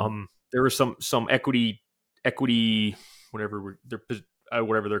 there was some equity, whatever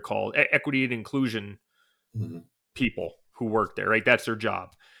they're called, equity and inclusion people who work there, right? That's their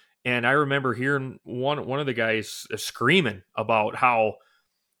job. And I remember hearing one of the guys screaming about how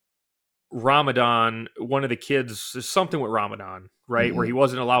Ramadan, one of the kids, something with Ramadan, right, where he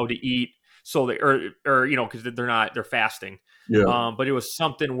wasn't allowed to eat, so they because they're fasting. Yeah. But it was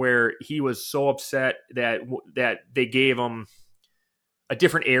something where he was so upset that they gave him a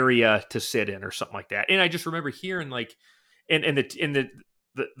different area to sit in or something like that. And I just remember hearing like, and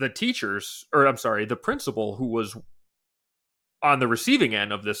the teachers, or I'm sorry, the principal who was on the receiving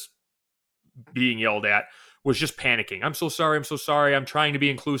end of this being yelled at was just panicking. I'm so sorry. I'm trying to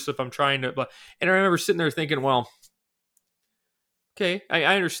be inclusive. I'm trying to, and I remember sitting there thinking, well, okay, I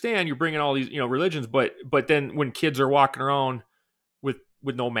understand you're bringing all these, religions, but then when kids are walking around with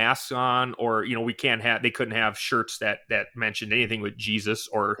with no masks on, or they couldn't have shirts that mentioned anything with Jesus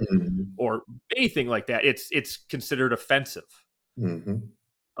or anything like that. It's considered offensive.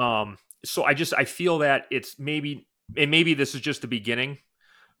 So I feel that it's maybe this is just the beginning,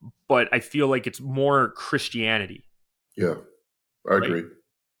 but I feel like it's more Christianity. Yeah, I agree.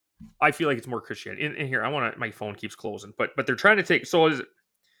 I feel like it's more Christianity. And here, my phone keeps closing, but they're trying to take, so is it,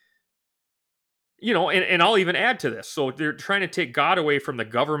 and I'll even add to this. So they're trying to take God away from the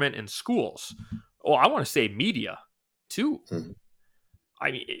government and schools. Oh, I want to say media too.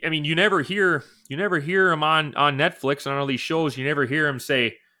 I mean, you never hear him on Netflix and on all these shows. You never hear him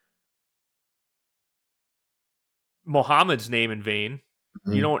say Muhammad's name in vain.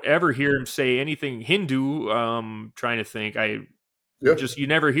 You don't ever hear him say anything Hindu. Trying to think. You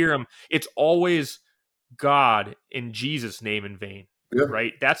never hear him. It's always God in Jesus' name in vain. Yeah.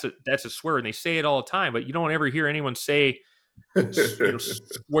 Right? That's a swear, and they say it all the time, but you don't ever hear anyone say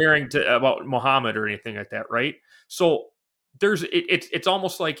swearing about Muhammad or anything like that, right? So it's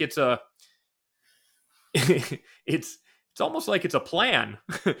almost like it's almost like it's a plan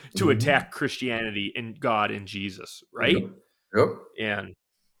to attack Christianity and God and Jesus, right? Yep. And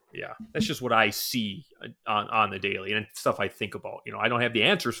yeah, that's just what I see on the daily and stuff I think about. I don't have the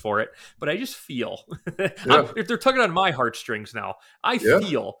answers for it, but I just feel if they're tugging on my heartstrings now, I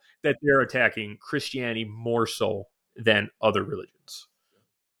feel that they're attacking Christianity more so than other religions.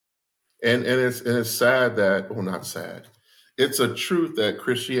 And it's sad that, well, not sad. It's a truth that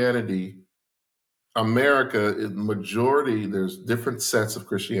Christianity, America, majority, there's different sets of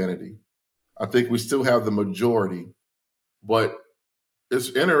Christianity. I think we still have the majority, but it's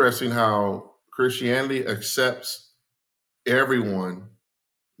interesting how Christianity accepts everyone.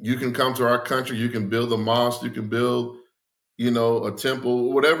 You can come to our country, you can build a mosque, you can build, a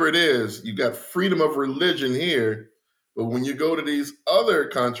temple, whatever it is. You got freedom of religion here. But when you go to these other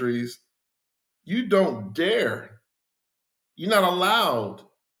countries, you don't dare. You're not allowed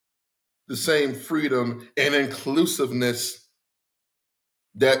the same freedom and inclusiveness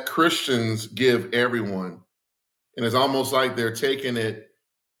that Christians give everyone. And it's almost like they're taking it,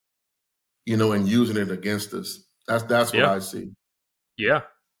 and using it against us. That's what I see. Yeah.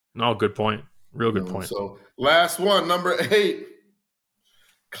 No, good point. Real good point. So last one, number 8,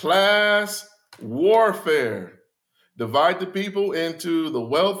 class warfare. Divide the people into the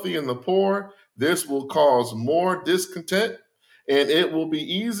wealthy and the poor. This will cause more discontent, and it will be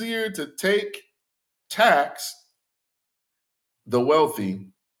easier to tax the wealthy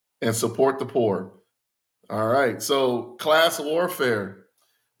and support the poor. All right. So class warfare.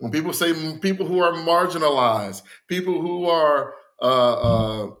 When people say people who are marginalized, people who are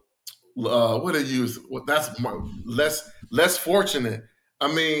what do you use? That's less fortunate.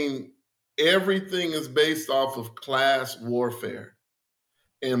 I mean, everything is based off of class warfare.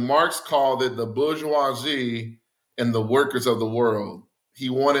 And Marx called it the bourgeoisie and the workers of the world. He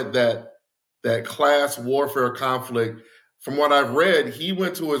wanted that class warfare conflict. From what I've read, he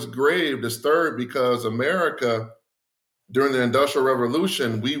went to his grave disturbed because America, during the Industrial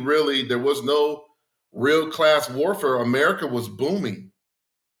Revolution, there was no real class warfare. America was booming.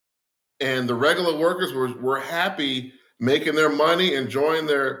 And the regular workers were happy making their money, enjoying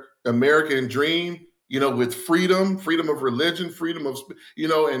their American dream, with freedom of religion, freedom of,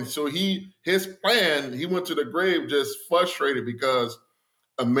 and so his plan, he went to the grave just frustrated because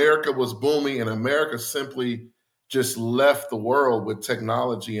America was booming and America simply just left the world with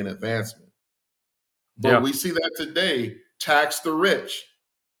technology and advancement. But we see that today. Tax the rich.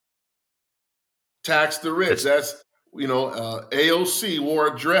 Tax the rich. That's, AOC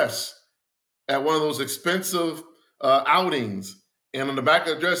wore a dress at one of those expensive outings. And on the back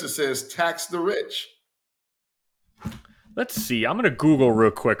of the dress, it says, tax the rich. Let's see. I'm going to Google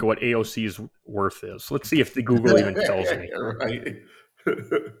real quick what AOC's worth is. Let's see if the Google even tells me. Right.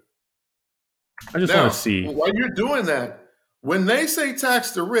 I just want to see. While you're doing that, when they say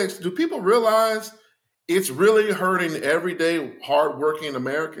tax the rich, do people realize it's really hurting everyday hardworking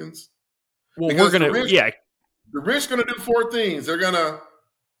Americans? Well, because the rich going to do 4 things. They're going to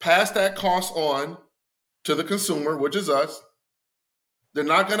pass that cost on to the consumer, which is us. They're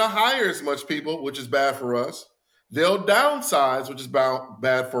not going to hire as much people, which is bad for us. They'll downsize, which is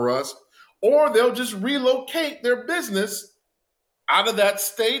bad for us. Or they'll just relocate their business out of that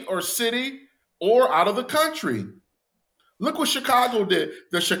state or city or out of the country. Look what Chicago did.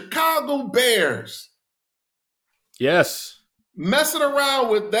 The Chicago Bears. Yes. Messing around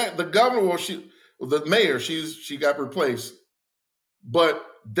with that. The governor, the mayor, she got replaced. But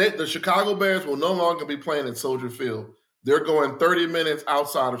the Chicago Bears will no longer be playing in Soldier Field. They're going 30 minutes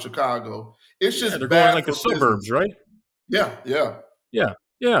outside of Chicago. It's just they're bad going like the suburbs, right? Yeah. Yeah.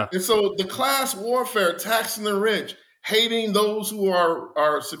 Yeah. And so the class warfare, taxing the rich, hating those who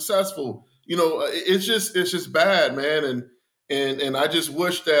are successful, it's just bad, man. And I just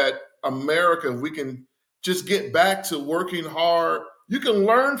wish that America, if we can just get back to working hard. You can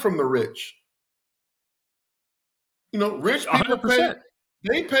learn from the rich. Rich people 100%.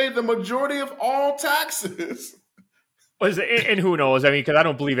 pay the majority of all taxes. And who knows? I mean, because I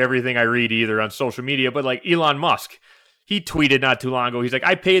don't believe everything I read either on social media, but like Elon Musk, he tweeted not too long ago. He's like,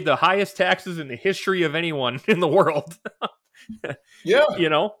 I paid the highest taxes in the history of anyone in the world. Yeah.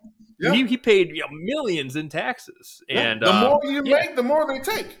 Yeah. He paid millions in taxes. Yeah. And the more you make, the more they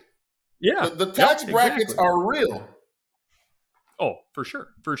take. Yeah. The tax brackets are real. Oh, for sure.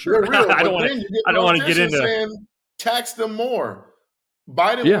 For sure. They're real. I don't want to get into saying tax them more.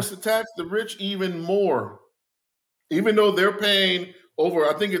 Biden wants to tax the rich even more. Even though they're paying over,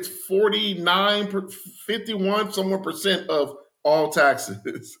 I think it's 51, somewhere percent of all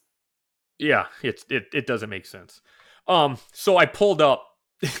taxes. Yeah, it doesn't make sense. So I pulled up.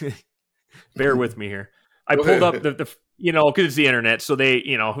 Bear with me here. I pulled up the because it's the internet, so they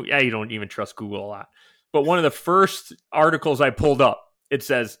you don't even trust Google a lot. But one of the first articles I pulled up, it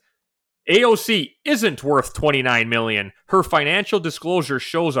says AOC isn't worth $29 million. Her financial disclosure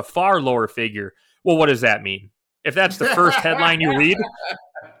shows a far lower figure. Well, what does that mean? If that's the first headline you read,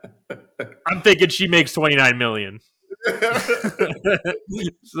 I'm thinking she makes $29 million.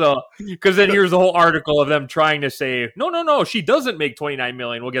 So, because then here's the whole article of them trying to say, no, she doesn't make $29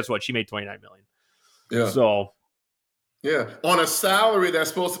 million. Well, guess what? She made $29 million. Yeah. So, yeah, on a salary that's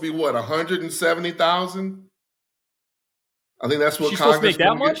supposed to be what, $170,000? I think that's what she's supposed to make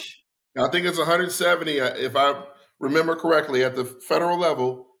that much. I think it's 170, if I remember correctly, at the federal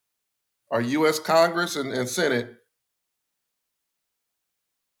level. Our U.S. Congress and Senate,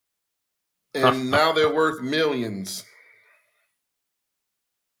 and now they're worth millions.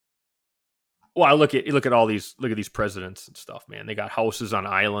 Well, look at all these presidents and stuff, man. They got houses on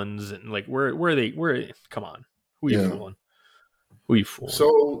islands and like where are they? Come on, who are you fooling? Who are you fooling?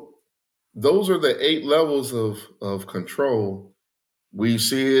 So those are the 8 levels of control. We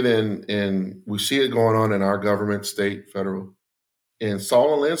see it in we see it going on in our government, state, federal. And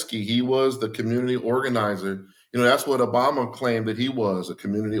Saul Alinsky, he was the community organizer. That's what Obama claimed that he was, a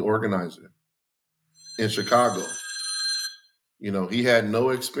community organizer in Chicago. He had no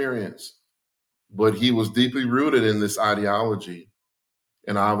experience, but he was deeply rooted in this ideology.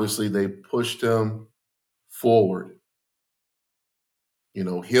 And obviously they pushed him forward.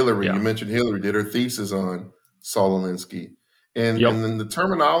 Hillary, you mentioned Hillary, did her thesis on Saul Alinsky. And then the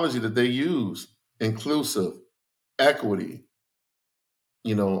terminology that they use, inclusive, equity,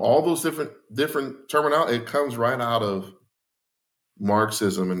 all those different terminology, it comes right out of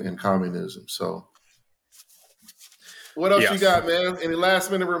Marxism and communism. So what else you got, man? Any last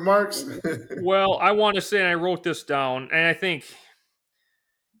minute remarks? Well, I want to say, and I wrote this down, and I think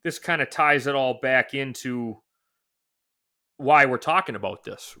this kind of ties it all back into why we're talking about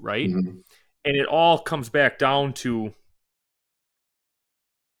this, right? Mm-hmm. And it all comes back down to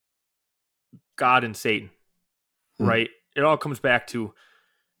God and Satan, right? It all comes back to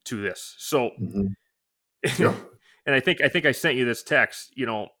this. So, and I think I sent you this text,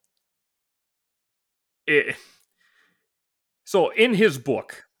 so in his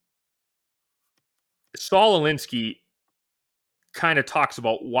book, Saul Alinsky kind of talks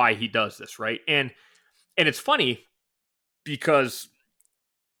about why he does this, right? And it's funny because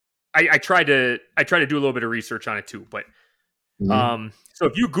I tried to do a little bit of research on it too, but so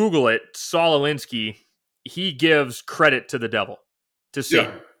if you Google it, Saul Alinsky, he gives credit to the devil, to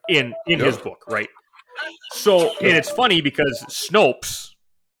Satan in his book, right? So, and it's funny because Snopes,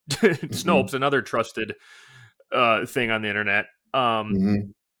 another trusted thing on the internet,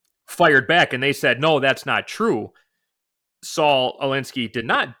 fired back and they said, no, that's not true. Saul Alinsky did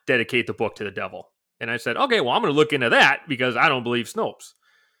not dedicate the book to the devil. And I said, okay, well, I'm going to look into that because I don't believe Snopes.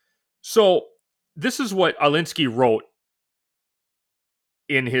 So this is what Alinsky wrote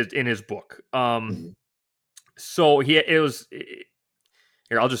in his book. So here,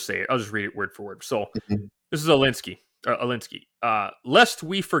 I'll just say it. I'll just read it word for word. So this is Alinsky. Lest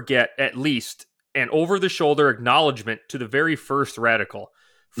we forget at least an over-the-shoulder acknowledgement to the very first radical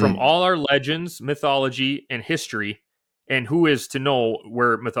from all our legends, mythology, and history, and who is to know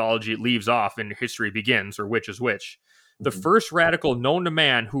where mythology leaves off and history begins, or which is which. The first radical known to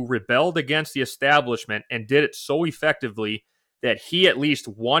man who rebelled against the establishment and did it so effectively that he at least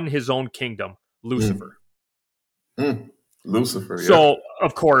won his own kingdom, Lucifer. Lucifer, yeah. So,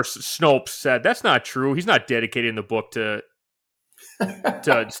 of course, Snopes said, that's not true. He's not dedicating the book to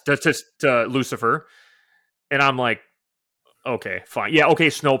Lucifer. And I'm like, Okay, fine. Yeah, okay,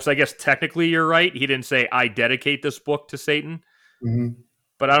 Snopes. I guess technically you're right. He didn't say I dedicate this book to Satan. Mm-hmm.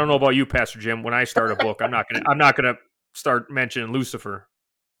 But I don't know about you, Pastor Jim. When I start a book, I'm not gonna start mentioning Lucifer.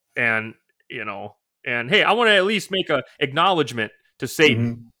 And and hey, I want to at least make a acknowledgement to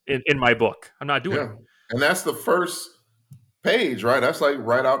Satan Mm-hmm. in my book. I'm not doing Yeah. it. And that's the first page, right? That's like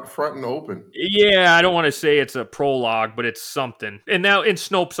right out front and open. Yeah, I don't want to say it's a prologue, but it's something. And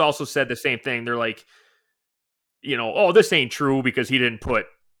Snopes also said the same thing. They're like, oh, this ain't true because he didn't put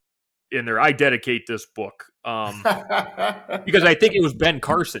in there, I dedicate this book. Because I think it was Ben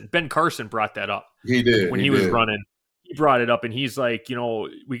Carson. Ben Carson brought that up He did. when he was running. He brought it up, and he's like,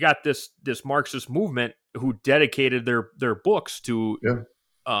 we got this Marxist movement who dedicated their books to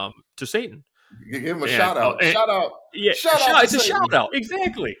Satan. Give him a shout out. Shout out. Yeah, it's a shout out.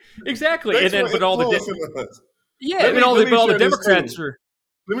 Exactly. Thanks, and then, but all the Democrats are.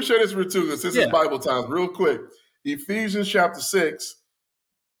 Let me share this with you, because this is Bible times, real quick. Ephesians chapter 6,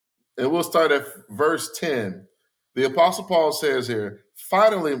 and we'll start at verse 10. The Apostle Paul says here,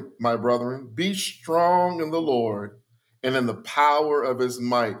 "Finally, my brethren, be strong in the Lord and in the power of his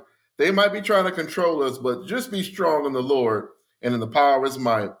might." They might be trying to control us, but just be strong in the Lord and in the power of his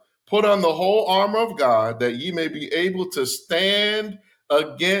might. "Put on the whole armor of God, that ye may be able to stand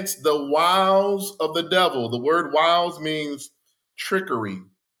against the wiles of the devil." The word wiles means trickery.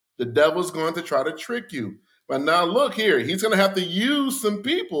 The devil's going to try to trick you. But now look here, he's going to have to use some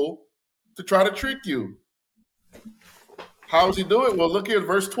people to try to trick you. How does he do it? Well, look here at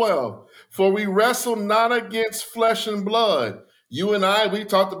verse 12. "For we wrestle not against flesh and blood." You and I, we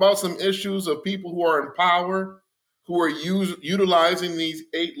talked about some issues of people who are in power, who are utilizing these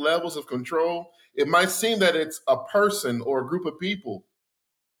 8 levels of control. It might seem that it's a person or a group of people.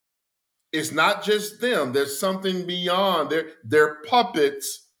 It's not just them. There's something beyond. They're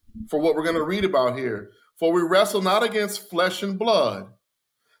puppets for what we're going to read about here. "For we wrestle not against flesh and blood,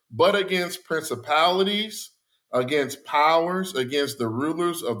 but against principalities, against powers, against the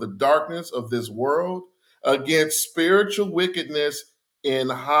rulers of the darkness of this world, against spiritual wickedness in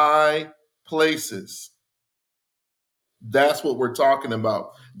high places." That's what we're talking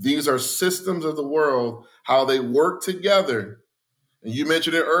about. These are systems of the world, how they work together. And you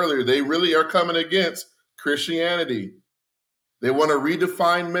mentioned it earlier. They really are coming against Christianity. They want to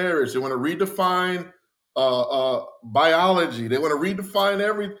redefine marriage. They want to redefine biology. They want to redefine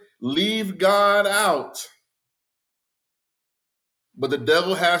everything. Leave God out. But the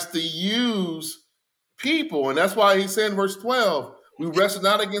devil has to use people. And that's why he said in verse 12, "We wrestle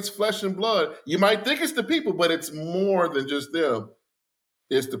not against flesh and blood." You might think it's the people, but it's more than just them.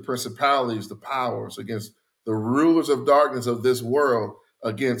 It's the principalities, the powers, against the rulers of darkness of this world,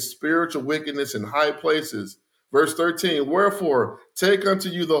 against spiritual wickedness in high places. Verse 13, "Wherefore take unto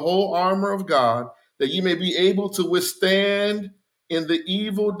you the whole armor of God, that ye may be able to withstand in the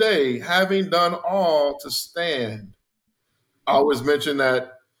evil day, having done all to stand." I always mention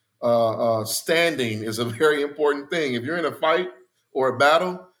that standing is a very important thing. If you're in a fight or a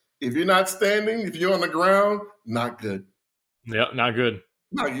battle, if you're not standing, if you're on the ground, not good. Yeah, not good.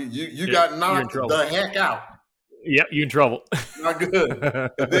 No, you got knocked the heck out. Yeah, you're in trouble. Not good.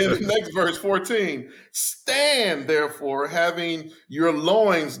 And then the next verse, 14, "Stand therefore, having your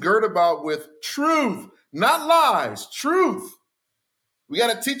loins girt about with truth," not lies, truth. We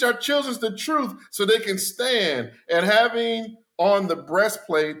got to teach our children the truth so they can stand. "And having on the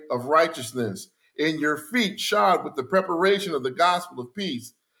breastplate of righteousness, in your feet shod with the preparation of the gospel of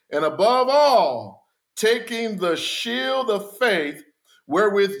peace. And above all, taking the shield of faith,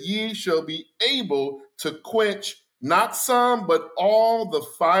 wherewith ye shall be able to quench not some, but all the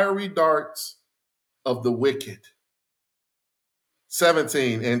fiery darts of the wicked."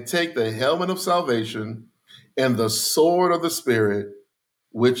 17, "And take the helmet of salvation and the sword of the Spirit,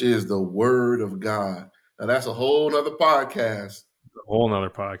 which is the word of God." Now that's a whole nother podcast. A whole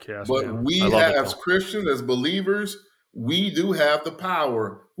nother podcast. But man. we have, as Christians, as believers, we do have the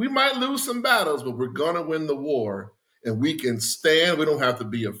power. We might lose some battles, but we're going to win the war. And we can stand. We don't have to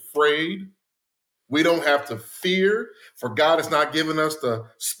be afraid. We don't have to fear. For God has not given us the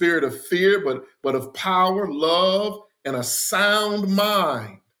spirit of fear, but of power, love, and a sound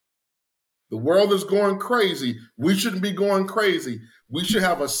mind. The world is going crazy. We shouldn't be going crazy. We should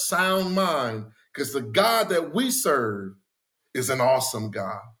have a sound mind, because the God that we serve is an awesome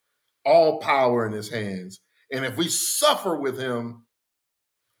God. All power in his hands. And if we suffer with him,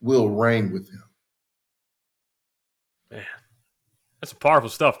 we'll reign with him. Man, that's some powerful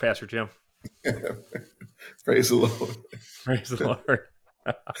stuff, Pastor Jim. Praise the Lord. Praise the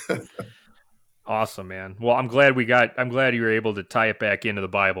Lord. Awesome, man. Well, I'm glad you were able to tie it back into the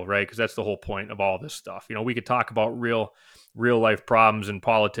Bible, right? Because that's the whole point of all this stuff. We could talk about real life problems and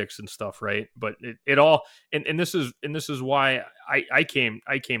politics and stuff, right? But it all, and this is why I came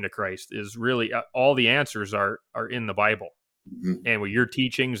to Christ, is really all the answers are in the Bible. Mhm. And with your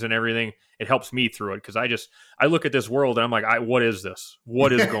teachings and everything, it helps me through it, because I look at this world and I'm like, what is this?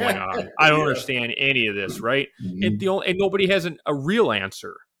 What is going on? I don't Yeah. understand any of this, right? Mhm. And nobody has a real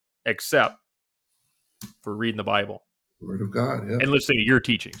answer except for reading the Bible Word of God. Yeah. and listening to your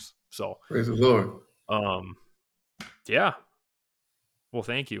teachings. So, Praise the Lord. yeah. Well,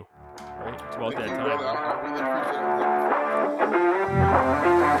 thank you. Right, it's about Thank that you, time. brother. I really appreciate it.